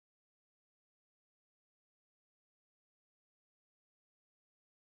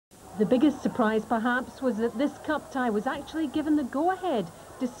The biggest surprise perhaps was that this cup tie was actually given the go-ahead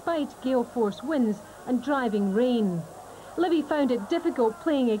despite gale force winds and driving rain. Livi found it difficult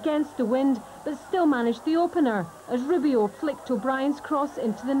playing against the wind but still managed the opener as Rubio flicked O'Brien's cross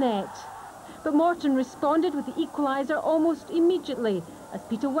into the net. But Morton responded with the equaliser almost immediately as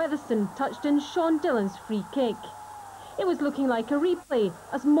Peter Weatherson touched in Sean Dillon's free kick. It was looking like a replay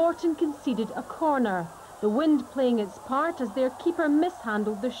as Morton conceded a corner, the wind playing its part as their keeper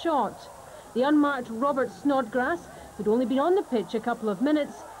mishandled the shot. The unmarked Robert Snodgrass, who'd only been on the pitch a couple of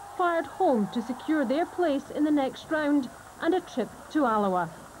minutes, fired home to secure their place in the next round and a trip to Alloa.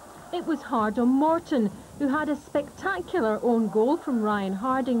 It was hard on Morton, who had a spectacular own goal from Ryan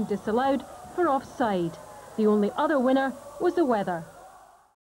Harding disallowed for offside. The only other winner was the weather.